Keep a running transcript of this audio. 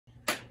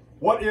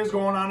What is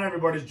going on,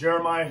 everybody? It's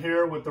Jeremiah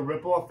here with The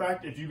Ripple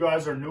Effect. If you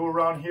guys are new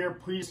around here,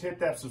 please hit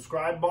that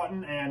subscribe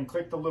button and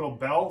click the little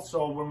bell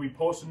so when we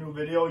post a new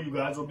video, you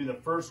guys will be the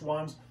first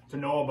ones to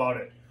know about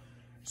it.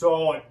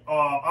 So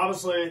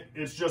obviously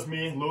it's just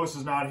me. Lewis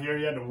is not here.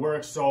 He had to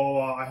work, so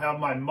I have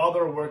my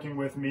mother working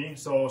with me.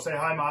 So say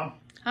hi, Mom.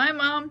 Hi,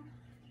 Mom.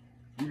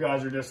 You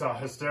guys are just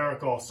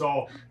hysterical.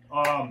 So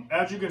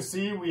as you can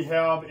see, we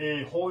have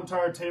a whole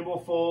entire table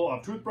full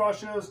of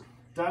toothbrushes,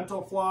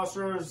 dental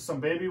flossers, some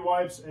baby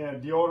wipes,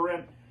 and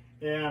deodorant.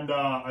 And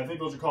I think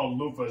those are called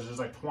loofahs. There's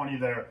like 20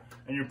 there.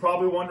 And you're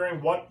probably wondering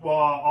what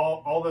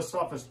all this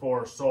stuff is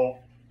for. So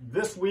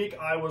this week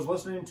I was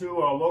listening to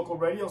a local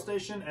radio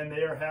station, and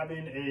they are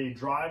having a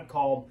drive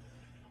called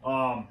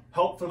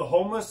Help for the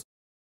Homeless.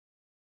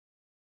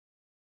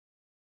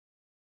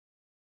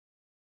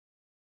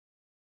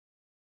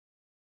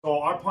 So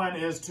our plan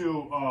is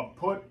to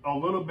put a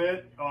little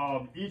bit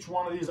of each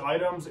one of these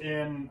items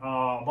in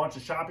a bunch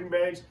of shopping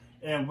bags,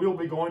 and we'll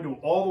be going to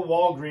all the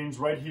Walgreens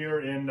right here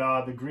in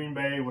the Green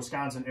Bay,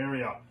 Wisconsin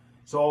area.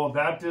 So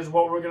that is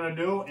what we're gonna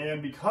do,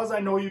 and because I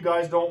know you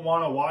guys don't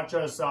wanna watch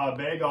us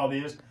bag all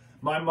these,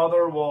 my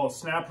mother will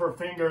snap her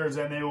fingers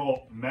and they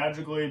will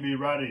magically be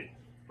ready.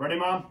 Ready,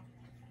 Mom?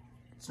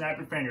 Snap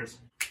your fingers.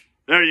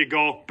 There you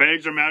go,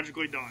 bags are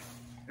magically done.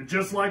 And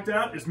just like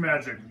that, it's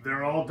magic.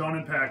 They're all done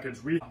and packaged.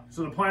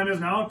 So the plan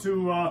is now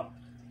to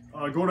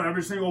go to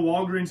every single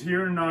Walgreens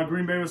here in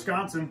Green Bay,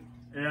 Wisconsin,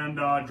 and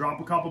drop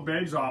a couple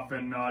bags off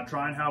and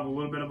try and have a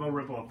little bit of a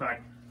ripple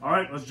effect. All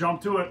right, let's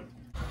jump to it.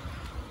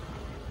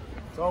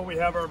 So we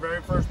have our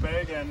very first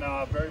bag and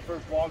very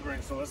first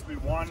Walgreens. So this will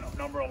be one of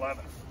number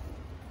 11.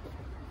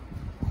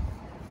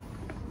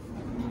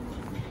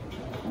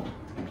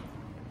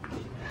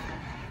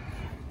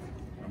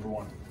 Number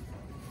one.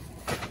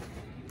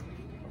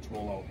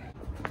 Roll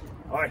out.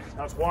 All right,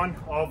 that's one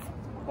of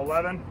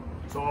 11,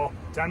 so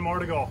 10 more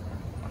to go.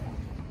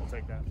 We'll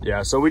take that.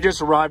 Yeah, so we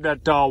just arrived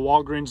at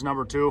Walgreens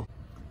number 2.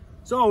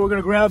 So we're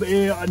gonna grab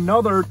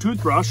another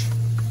toothbrush.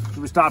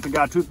 We stopped and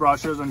got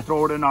toothbrushes and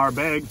throw it in our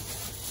bag.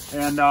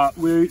 And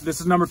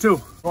this is number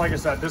 2. Like I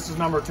said, this is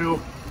number 2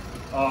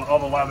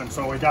 of 11,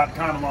 so we got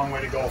kind of a long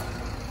way to go.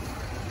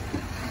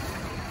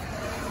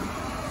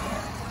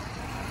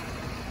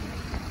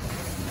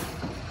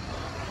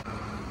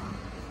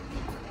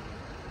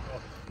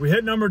 We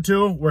hit number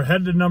 2, we're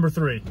headed to number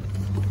 3.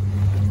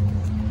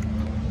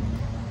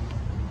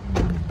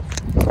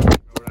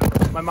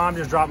 My mom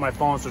just dropped my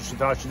phone, so she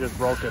thought she just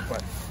broke it,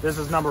 but this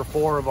is number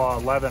 4 of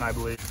 11, I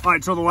believe. All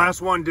right, so the last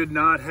one did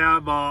not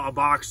have a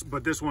box,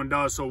 but this one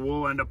does, so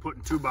we'll end up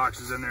putting 2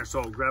 boxes in there.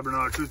 So grab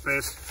another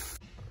toothpaste.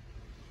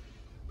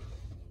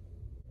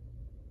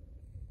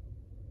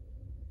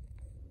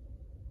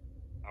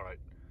 All right,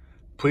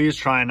 please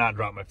try and not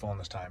drop my phone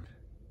this time.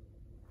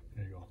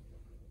 There you go.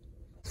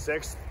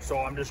 6, so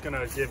I'm just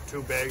gonna give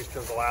 2 bags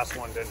because the last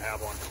one didn't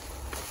have one.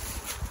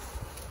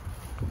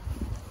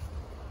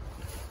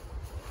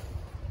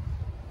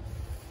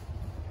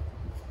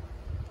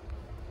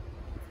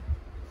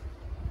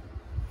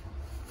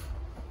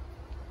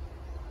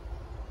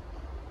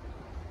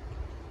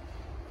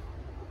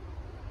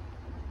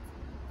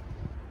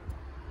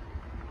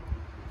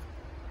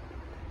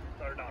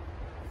 Start down.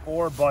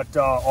 4, but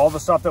all the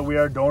stuff that we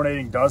are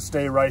donating does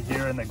stay right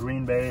here in the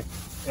Green Bay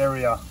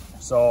area,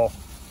 so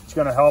it's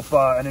going to help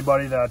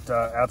anybody that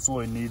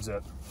absolutely needs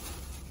it.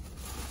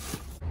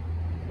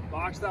 The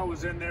box that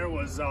was in there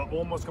was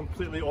almost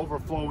completely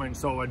overflowing,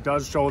 so it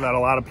does show that a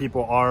lot of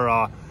people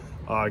are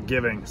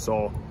giving.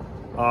 So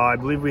I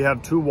believe we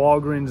have 2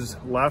 Walgreens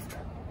left.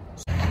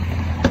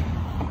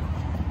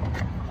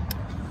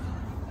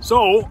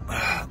 So,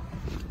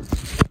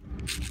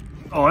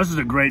 oh, this is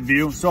a great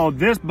view. So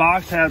this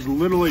box has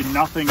literally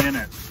nothing in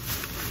it.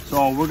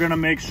 So we're going to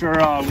make sure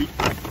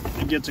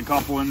it gets a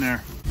couple in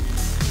there.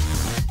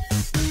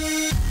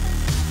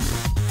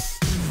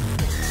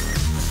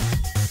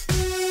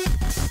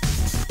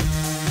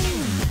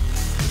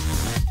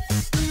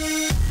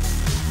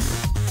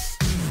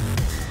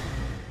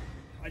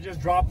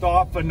 Dropped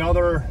off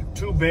another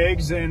 2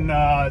 bags in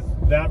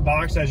that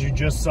box, as you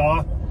just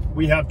saw.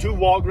 We have 2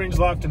 Walgreens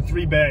left and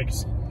 3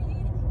 bags.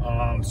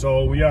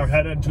 So we are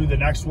headed to the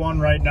next one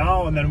right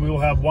now, and then we will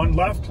have 1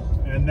 left.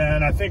 And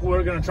then I think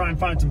we're gonna try and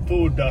find some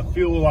food to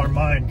fuel our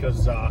mind,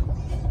 because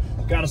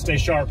gotta stay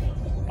sharp.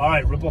 All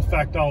right, ripple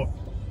effect out.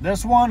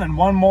 This one and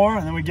 1 more,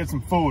 and then we get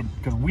some food,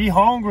 because we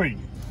hungry.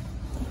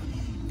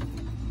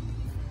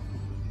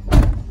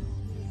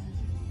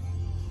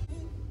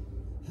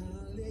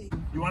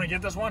 You want to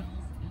get this one?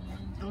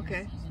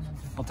 Okay.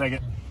 I'll take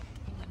it.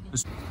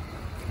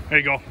 There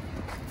you go.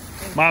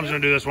 Mom's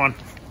going to do this one.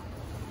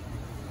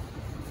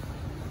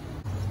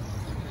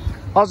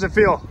 How's it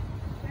feel?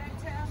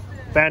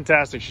 Fantastic.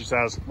 Fantastic, she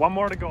says. 1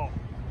 more to go.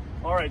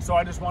 All right, so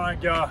I just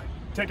want to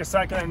take a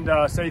second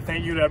and say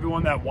thank you to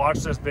everyone that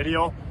watched this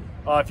video.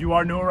 If you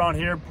are new around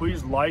here,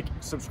 please like,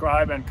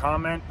 subscribe, and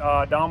comment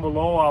down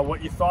below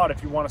what you thought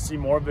if you want to see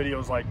more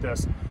videos like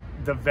this.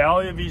 The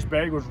value of each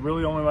bag was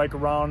really only like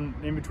around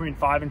in between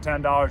 $5 and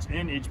 $10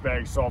 in each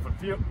bag. So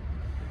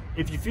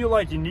If you feel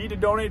like you need to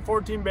donate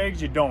 14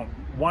 bags, you don't.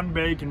 One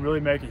bag can really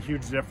make a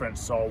huge difference.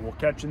 So we'll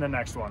catch you in the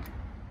next one.